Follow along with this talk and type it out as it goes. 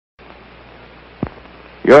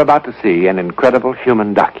You're about to see an incredible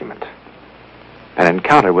human document. An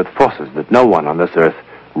encounter with forces that no one on this earth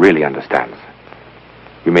really understands.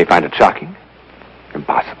 You may find it shocking,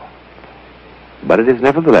 impossible. But it is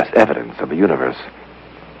nevertheless evidence of a universe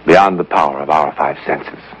beyond the power of our five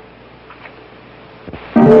senses.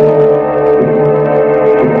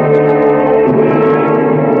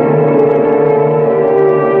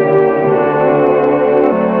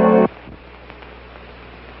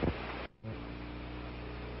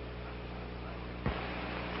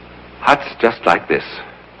 Huts just like this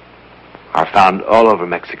are found all over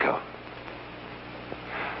Mexico.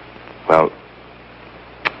 Well,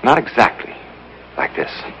 not exactly like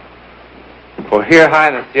this. For here high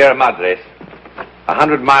in the Sierra Madres,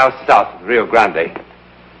 100 miles south of Rio Grande,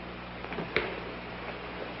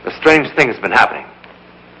 a strange thing has been happening.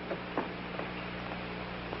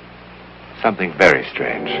 Something very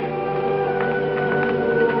strange.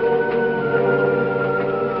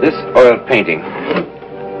 This oil painting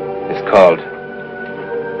is called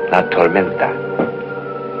La Tormenta,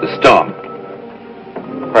 the storm.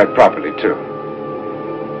 Quite properly, too.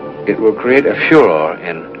 It will create a furor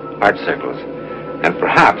in art circles, and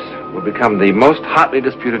perhaps will become the most hotly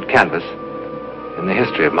disputed canvas in the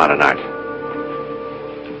history of modern art.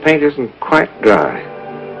 The paint isn't quite dry.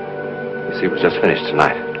 You see, it was just finished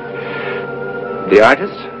tonight. The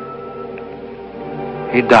artist,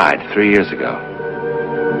 he died 3 years ago.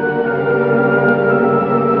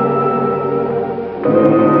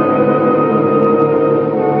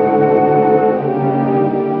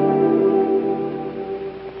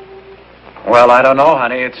 Well, I don't know,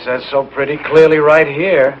 honey. It says so pretty clearly right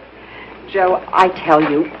here. Joe, I tell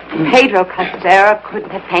you, Pedro Castera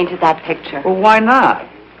couldn't have painted that picture. Well, why not?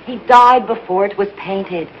 He died before it was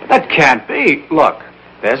painted. That can't be. Look,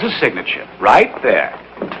 there's a signature right there.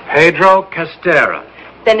 Pedro Castera.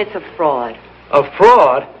 Then it's a fraud. A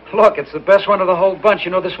fraud? Look, it's the best one of the whole bunch.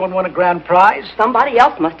 You know this one won a grand prize? Somebody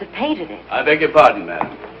else must have painted it. I beg your pardon,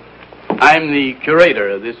 madam. I'm the curator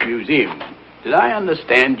of this museum. Did I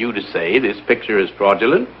understand you to say this picture is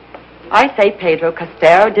fraudulent? I say Pedro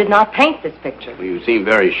Castera did not paint this picture. Well, you seem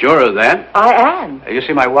very sure of that. I am. You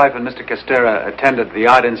see, my wife and Mr. Castera attended the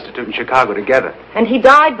Art Institute in Chicago together. And he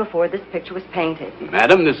died before this picture was painted.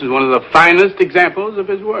 Madam, this is one of the finest examples of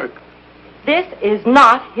his work. This is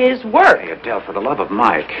not his work. Hey, Adele, for the love of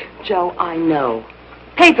Mike. Joe, I know.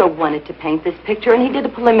 Pedro wanted to paint this picture, and he did a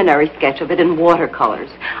preliminary sketch of it in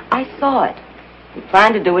watercolors. I saw it. He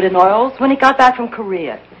planned to do it in oils when he got back from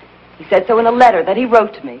Korea. He said so in a letter that he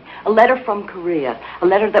wrote to me. A letter from Korea. A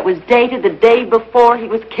letter that was dated the day before he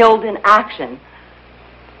was killed in action.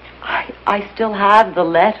 I still have the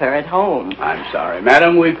letter at home. I'm sorry,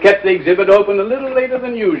 madam. We've kept the exhibit open a little later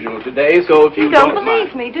than usual today, so if you don't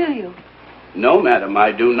believe me, do you? No, madam,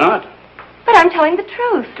 I do not. But I'm telling the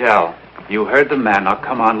truth. Adele, you heard the man. Now,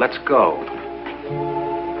 come on, let's go.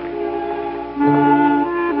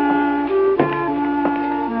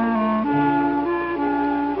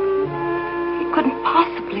 Couldn't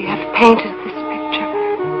possibly have painted this picture.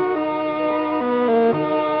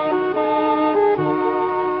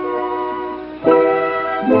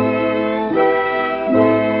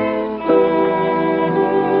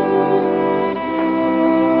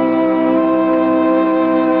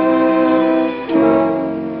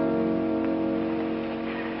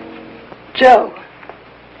 Joe.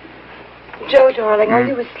 Joe, darling, are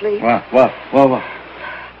you asleep? What?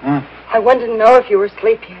 Huh? I wanted to know if you were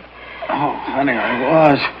asleep yet. Oh, honey, I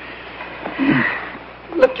was.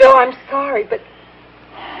 Look, Joe, I'm sorry, but...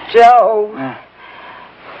 Joe...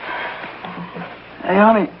 Hey,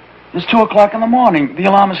 honey, it's 2 o'clock in the morning. The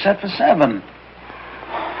alarm is set for 7.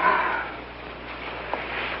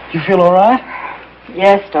 You feel all right?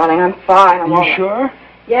 Yes, darling, I'm fine. Are you sure?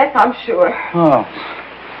 Yes, I'm sure. Oh.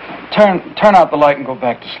 Turn out the light and go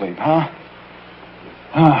back to sleep, huh?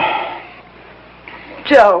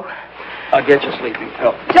 Joe... I'll get you sleeping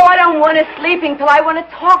pill. Joe, I don't want a sleeping pill. I want to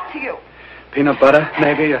talk to you. Peanut butter,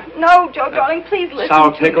 maybe? No, Joe, darling, please listen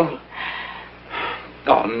sour to pickle? me.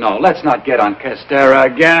 Oh, no, let's not get on Castera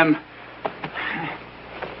again.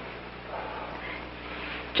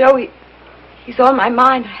 Joe, he's on my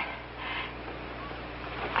mind.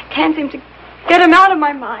 I can't seem to get him out of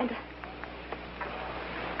my mind.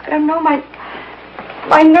 I don't know,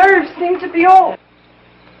 my nerves seem to be all...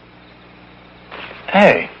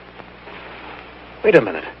 Hey. Wait a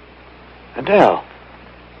minute. Adele,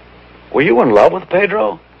 were you in love with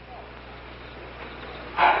Pedro?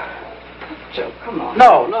 Joe, come on.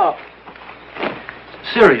 No.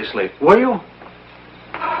 Seriously, were you?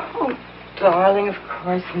 Oh, darling, of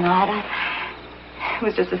course not. It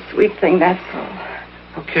was just a sweet thing, that's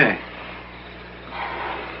all. Okay.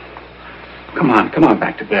 Come on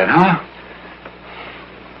back to bed, huh?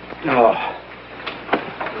 Oh.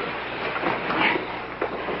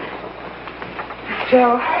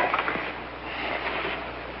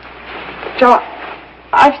 Joe,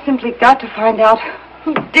 I've simply got to find out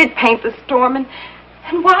who did paint the storm and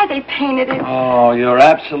why they painted it. Oh, you're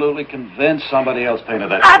absolutely convinced somebody else painted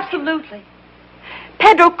that? Absolutely.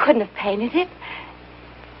 Pedro couldn't have painted it.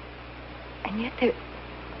 And yet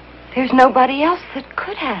there's nobody else that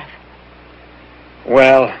could have.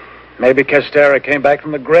 Well, maybe Castera came back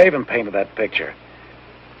from the grave and painted that picture.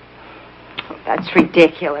 Oh, that's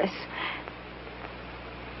ridiculous.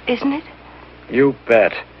 Isn't it? You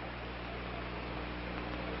bet.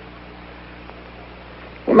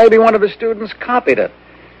 Well, maybe one of the students copied it.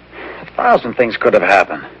 1,000 things could have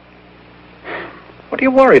happened. What are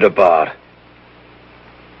you worried about?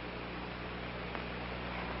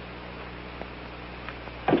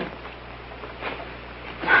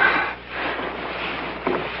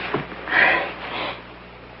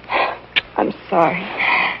 I'm sorry.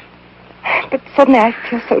 But suddenly I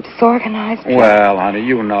feel so disorganized. Well, honey,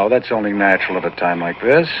 you know that's only natural at a time like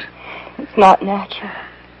this. It's not natural.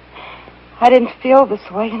 I didn't feel this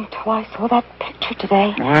way until I saw that picture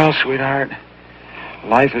today. Well, sweetheart,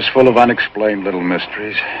 life is full of unexplained little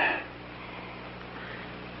mysteries.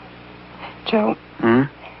 Joe.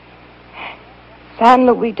 San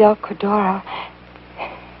Luis del Cordero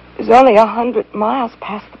is only 100 miles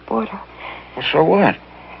past the border. Well, so what?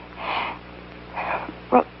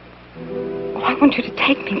 Well, I want you to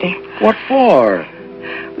take me there. What for?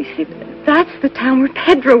 You see, that's the town where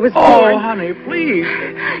Pedro was born. Oh, honey, please.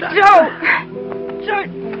 Joe,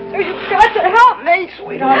 you've got to help me.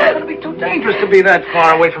 Sweetheart, it's going to be too dangerous to be that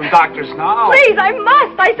far away from doctors now. Please, I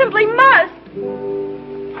must. I simply must.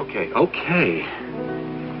 Okay.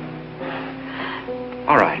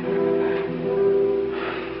 All right.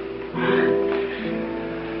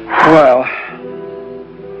 Well,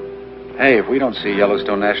 hey, if we don't see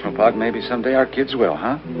Yellowstone National Park, maybe someday our kids will,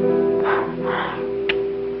 huh?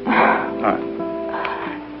 All right.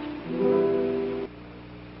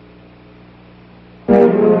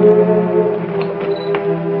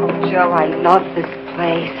 Oh, Joe, I love this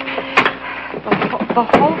place. The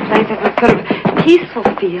whole place has a sort of peaceful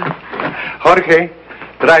feel. Jorge,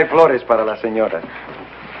 trae flores para la señora.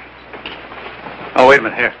 Oh, wait a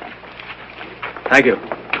minute. Here. Thank you.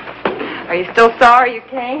 Are you still sorry you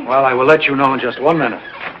came? Well, I will let you know in just 1 minute.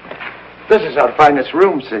 This is our finest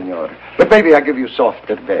room, senor. But maybe I give you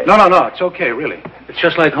softer bed. No, it's okay, really. It's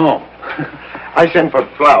just like home. I sent for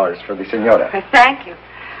flowers for the senora. Thank you.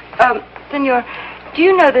 Senor, do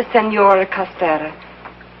you know the Senora Castera?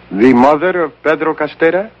 The mother of Pedro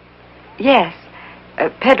Castera? Yes.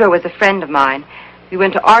 Pedro was a friend of mine. We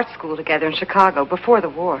went to art school together in Chicago before the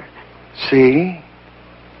war. See?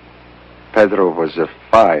 Pedro was a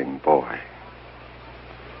fine boy.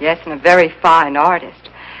 Yes, and a very fine artist.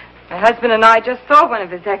 My husband and I just saw one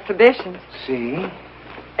of his exhibitions. See?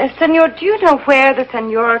 Senor, do you know where the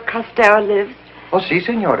Senora Castera lives? Oh, si,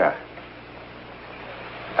 senora.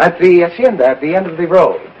 At the hacienda at the end of the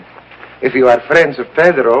road. If you are friends of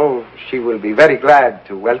Pedro, she will be very glad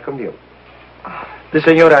to welcome you. The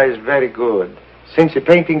senora is very good. Since the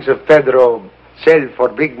paintings of Pedro sell for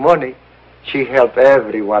big money, she helped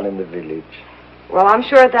everyone in the village. Well, I'm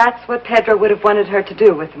sure that's what Pedro would have wanted her to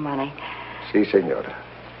do with the money. Si, senora.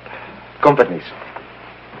 Con permiso.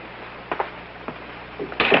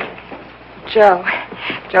 Joe,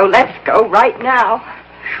 let's go right now.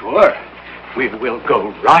 Sure. We will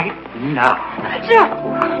go right now. Joe!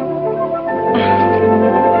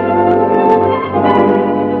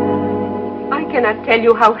 I cannot tell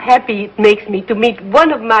you how happy it makes me to meet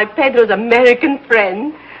one of my Pedro's American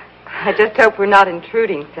friends. I just hope we're not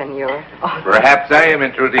intruding, senor. Perhaps I am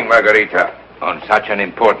intruding, Margarita, on such an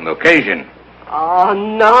important occasion. Oh,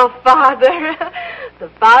 no, Father. The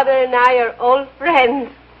father and I are old friends.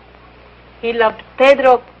 He loved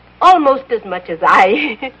Pedro almost as much as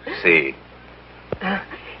I. See.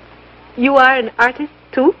 You are an artist,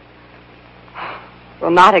 too?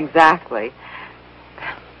 Well, not exactly.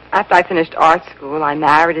 After I finished art school, I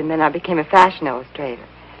married, and then I became a fashion illustrator.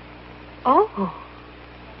 Oh.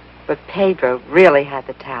 But Pedro really had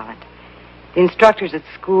the talent. The instructors at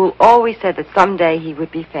school always said that someday he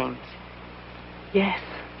would be famous. Yes.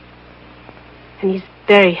 And he's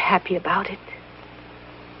very happy about it.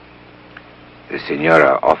 The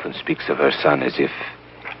senora often speaks of her son as if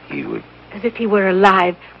he would... As if he were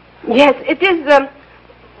alive. Yes, it is,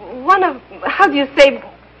 one of, how do you say,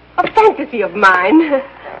 a fantasy of mine.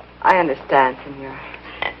 I understand, senor.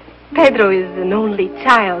 Pedro is an only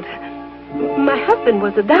child. My husband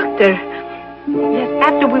was a doctor. Yes,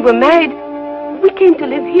 after we were married, We came to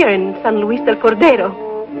live here in San Luis del Cordero.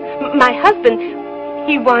 My husband,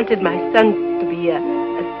 he wanted my son to be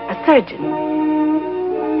a surgeon.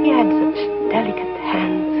 He had such delicate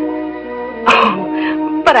hands.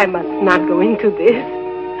 Oh, but I must not go into this.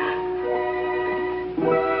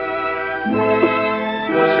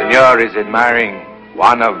 Senor is admiring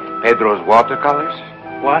one of Pedro's watercolors?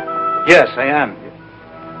 What? Yes, I am.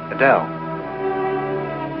 Adele.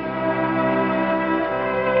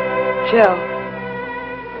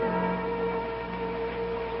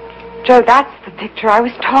 Joe, that's the picture I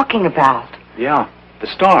was talking about. Yeah, the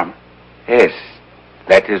storm. Yes,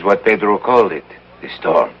 that is what Pedro called it, the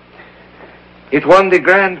storm. It won the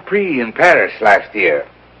Grand Prix in Paris last year.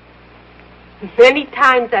 Many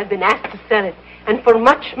times I've been asked to sell it, and for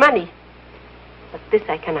much money. But this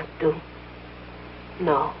I cannot do.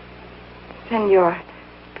 No. Senor,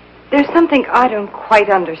 there's something I don't quite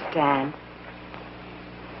understand.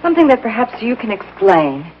 Something that perhaps you can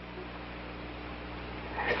explain.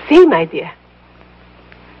 See, my dear.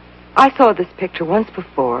 I saw this picture once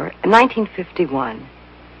before, in 1951.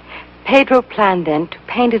 Pedro planned then to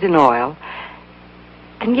paint it in oil,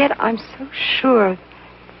 and yet I'm so sure.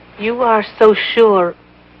 You are so sure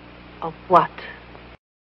of what?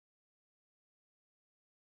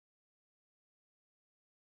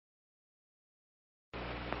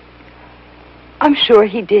 I'm sure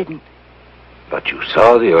he didn't. But you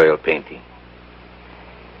saw the oil painting.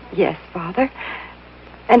 Yes, Father.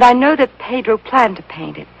 And I know that Pedro planned to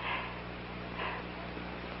paint it.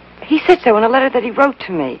 He said so in a letter that he wrote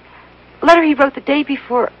to me. A letter he wrote the day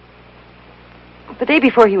before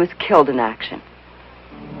he was killed in action.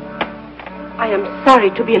 I am sorry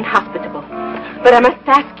to be inhospitable, but I must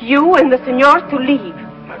ask you and the senor to leave.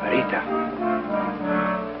 Margarita.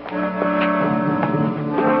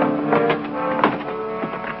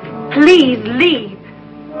 Please leave.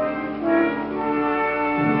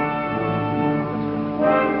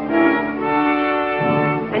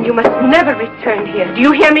 And you must never return here. Do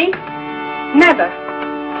you hear me? Never.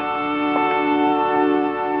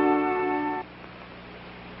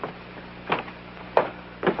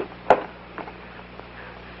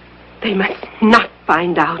 They must not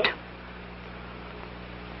find out.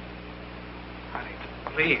 Honey,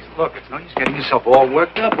 please, look, it's no use getting yourself all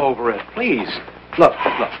worked up over it. Please. Look.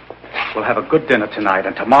 We'll have a good dinner tonight,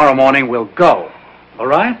 and tomorrow morning we'll go. All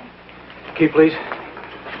right? Key, please.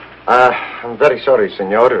 I'm very sorry,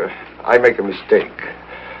 senor. I make a mistake.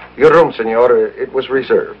 Your room, senor, it was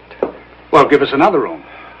reserved. Well, give us another room.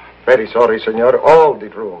 Very sorry, senor. All the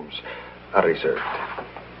rooms are reserved.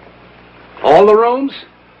 All the rooms?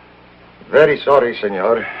 Very sorry,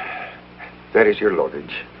 senor. There is your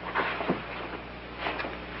luggage.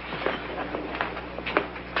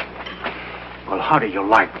 Well, how do you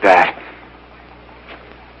like that?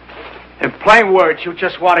 In plain words, you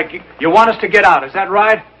just want us to get out, is that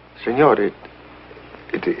right? Senor,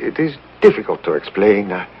 it is difficult to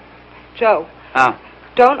explain. Joe,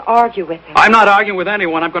 don't argue with him. I'm not arguing with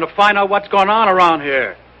anyone. I'm going to find out what's going on around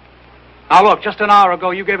here. Now, look, just an hour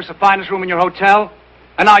ago, you gave us the finest room in your hotel,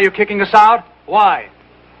 and now you're kicking us out? Why?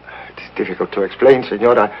 It is difficult to explain,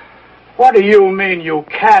 senor. What do you mean you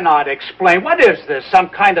cannot explain? What is this, some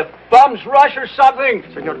kind of bum's rush or something?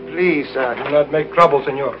 Senor, please, do not make trouble,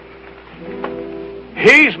 senor.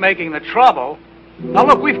 He's making the trouble. Now,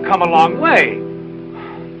 look, we've come a long way.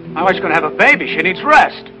 My wife's going to have a baby. She needs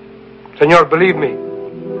rest. Senor, believe me,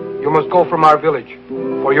 you must go from our village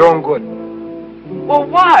for your own good. Well,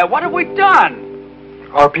 why? What have we done?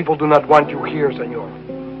 Our people do not want you here, senor.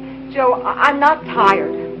 Joe, I'm not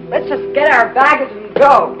tired. Let's just get our baggage and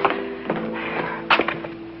go.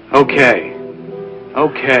 Okay.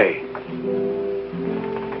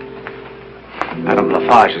 Madame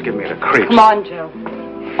Lafarge is giving me the creeps. Come on, Joe.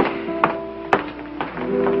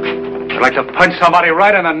 I'd like to punch somebody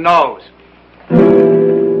right in the nose.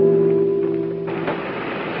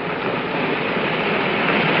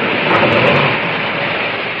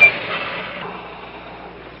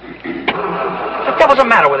 What the devil's the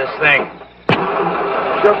matter with this thing?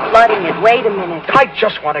 You're flooding it. Wait a minute. I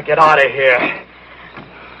just want to get out of here.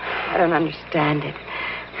 I don't understand it.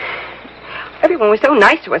 Everyone was so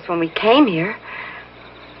nice to us when we came here.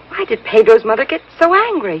 Why did Pedro's mother get so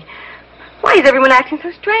angry? Why is everyone acting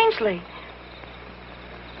so strangely?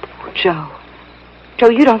 Joe,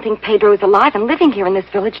 you don't think Pedro is alive and living here in this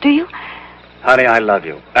village, do you? Honey, I love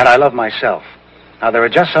you, and I love myself. Now, there are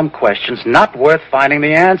just some questions not worth finding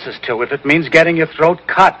the answers to if it means getting your throat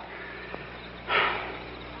cut.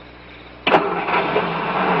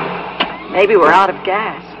 Maybe we're out of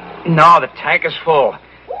gas. No, the tank is full.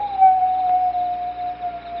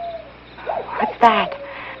 What's that?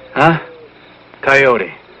 Huh?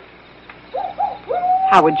 Coyote.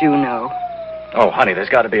 How would you know? Oh, honey, there's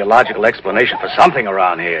got to be a logical explanation for something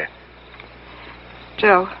around here.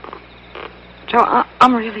 Joe,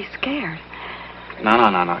 I'm really scared.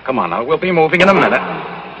 No. Come on now. We'll be moving in a minute.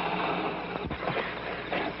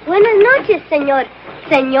 Buenas noches, señor.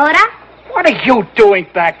 Señora? What are you doing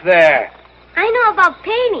back there? I know about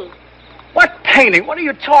painting. What painting? What are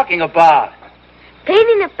you talking about?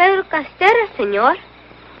 Painting of Pedro Castera, señor.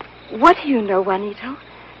 What do you know, Juanito?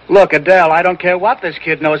 Look, Adele, I don't care what this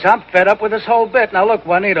kid knows. I'm fed up with this whole bit. Now, look,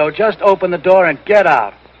 Juanito, just open the door and get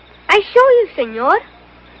out. I show you, señor.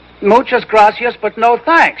 Muchas gracias, but no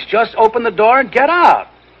thanks. Just open the door and get out.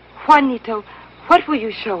 Juanito, what will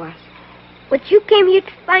you show us? What you came here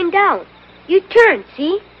to find out. You turn,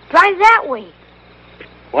 see? Drive that way.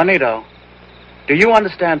 Juanito, do you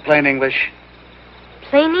understand plain English?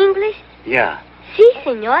 Plain English? Yeah. Sí,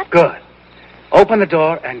 señor. Good. Open the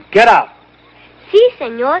door and get out. Sí,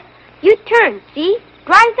 señor. You turn, see?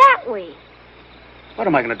 Drive that way. What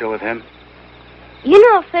am I going to do with him? You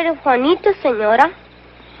know afraid of Juanito, señora?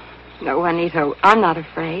 No, Juanito, I'm not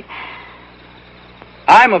afraid.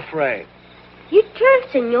 I'm afraid. You turn,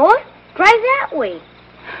 señor. Drive that way.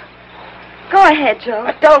 Go ahead, Joe.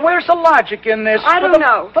 Adele, where's the logic in this? I don't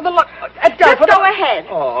know. For the Adele, Just for the... go ahead.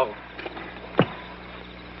 Oh.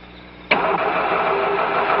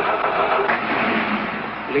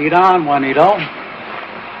 Lead on, Juanito.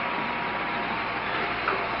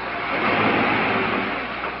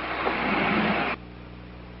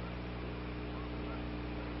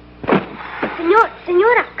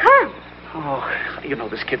 Señora, come. Oh, you know,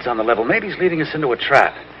 this kid's on the level. Maybe he's leading us into a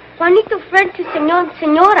trap. Juanito friend to señor and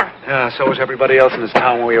señora. Yeah, so was everybody else in this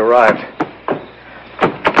town when we arrived.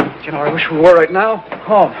 You know, I wish we were right now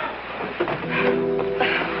home.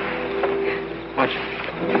 Watch.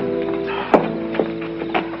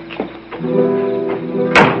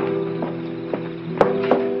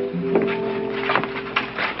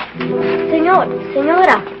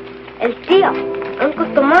 Señora, el tío, Uncle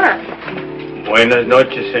Tomás. Buenas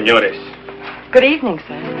noches, señores. Good evening,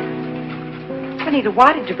 sir. Juanito,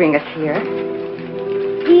 why did you bring us here?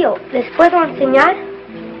 Tío, ¿les puedo enseñar?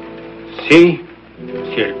 Sí,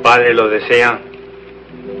 si el padre lo desea.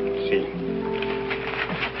 Sí.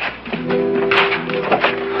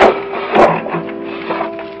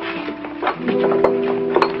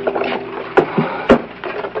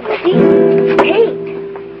 See? Paint.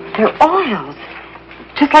 They're oils,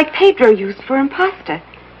 just like Pedro used for impasta.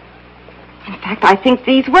 In fact, I think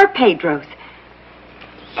these were Pedro's.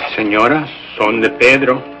 Señora, son de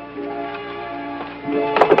Pedro.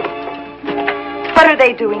 What are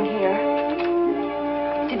they doing here?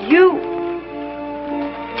 Did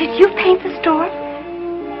you paint the storm?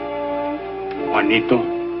 Juanito.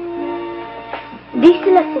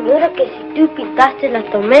 Dice la señora que si tú pintaste la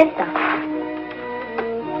tormenta.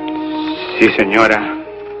 Sí, señora.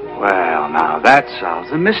 Well, now, that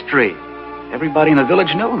solves a mystery. Everybody in the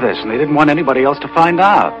village knew this, and they didn't want anybody else to find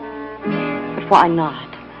out. But why not?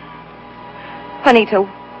 Juanito,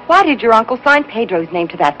 why did your uncle sign Pedro's name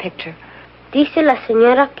to that picture? Dice la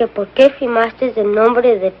señora que por qué firmaste el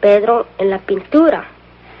nombre de Pedro en la pintura.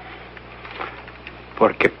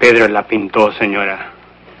 Porque Pedro la pintó, señora.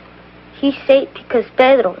 He said because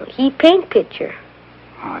Pedro, he paint picture.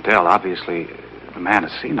 Oh, Adele, obviously, the man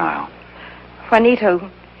is senile. Juanito,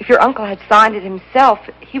 if your uncle had signed it himself,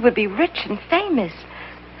 he would be rich and famous.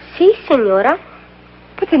 Sí, señora.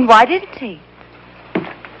 But then why didn't he?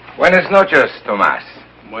 Buenas noches, Tomás.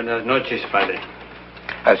 Buenas noches, padre.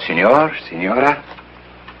 Señor, señora.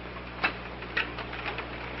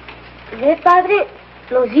 Ve, padre,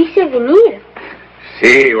 nos dice venir.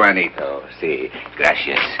 Sí, Juanito, sí.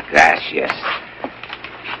 Gracias, gracias.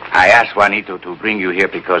 I asked Juanito to bring you here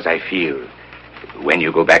because I feel when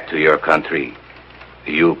you go back to your country,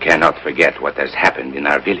 you cannot forget what has happened in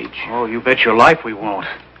our village. Oh, you bet your life we won't.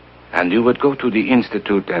 And you would go to the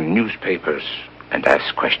institute and newspapers and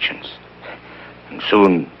ask questions. And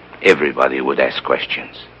soon, everybody would ask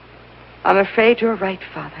questions. I'm afraid you're right,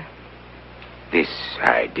 Father. This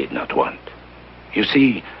I did not want. You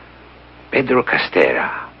see, Pedro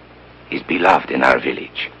Castera is beloved in our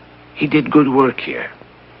village. He did good work here.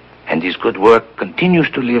 And his good work continues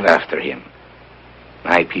to live after him.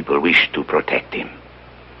 My people wish to protect him.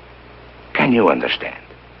 Can you understand?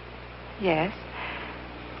 Yes.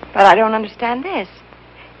 But I don't understand this.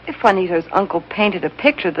 If Juanito's uncle painted a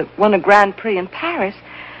picture that won a Grand Prix in Paris,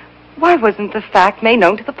 why wasn't the fact made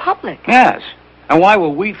known to the public? Yes. And why were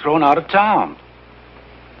we thrown out of town?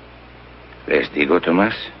 Les digo,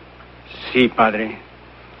 Tomás? Sí, padre.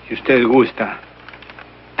 Si usted gusta.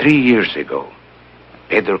 3 years ago,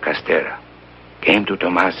 Pedro Castera, came to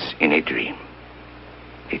Tomas in a dream.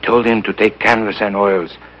 He told him to take canvas and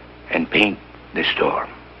oils and paint the storm.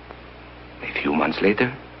 A few months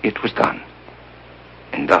later, it was done.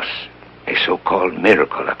 And thus, a so-called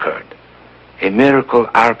miracle occurred. A miracle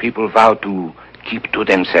our people vowed to keep to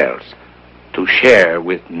themselves, to share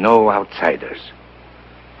with no outsiders.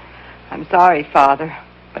 I'm sorry, Father,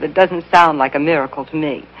 but it doesn't sound like a miracle to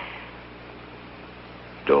me.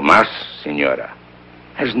 Tomas, Senora,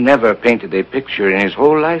 has never painted a picture in his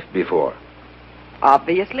whole life before.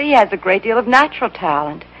 Obviously, he has a great deal of natural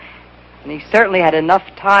talent. And he certainly had enough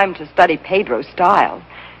time to study Pedro's style.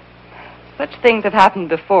 Such things have happened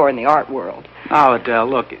before in the art world. Now, Adele,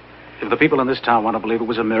 look, if the people in this town want to believe it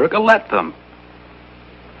was a miracle, let them.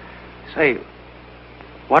 Say,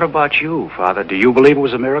 what about you, Father? Do you believe it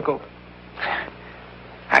was a miracle?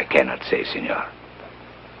 I cannot say, Senor.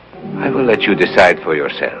 I will let you decide for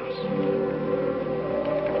yourselves.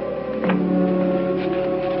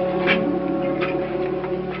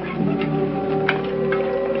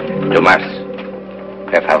 Tomás,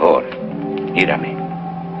 por favor, mírame.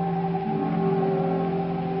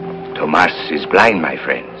 Tomás is blind, my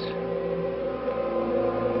friends.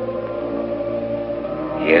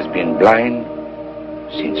 He has been blind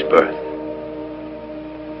since birth.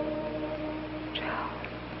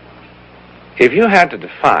 If you had to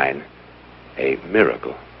define a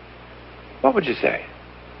miracle, what would you say?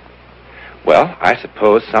 Well, I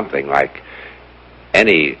suppose something like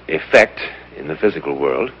any effect in the physical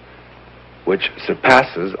world which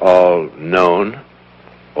surpasses all known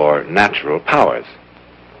or natural powers.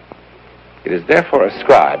 It is therefore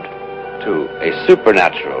ascribed to a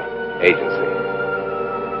supernatural agency.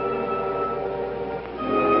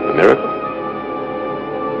 A miracle?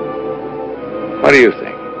 What do you think?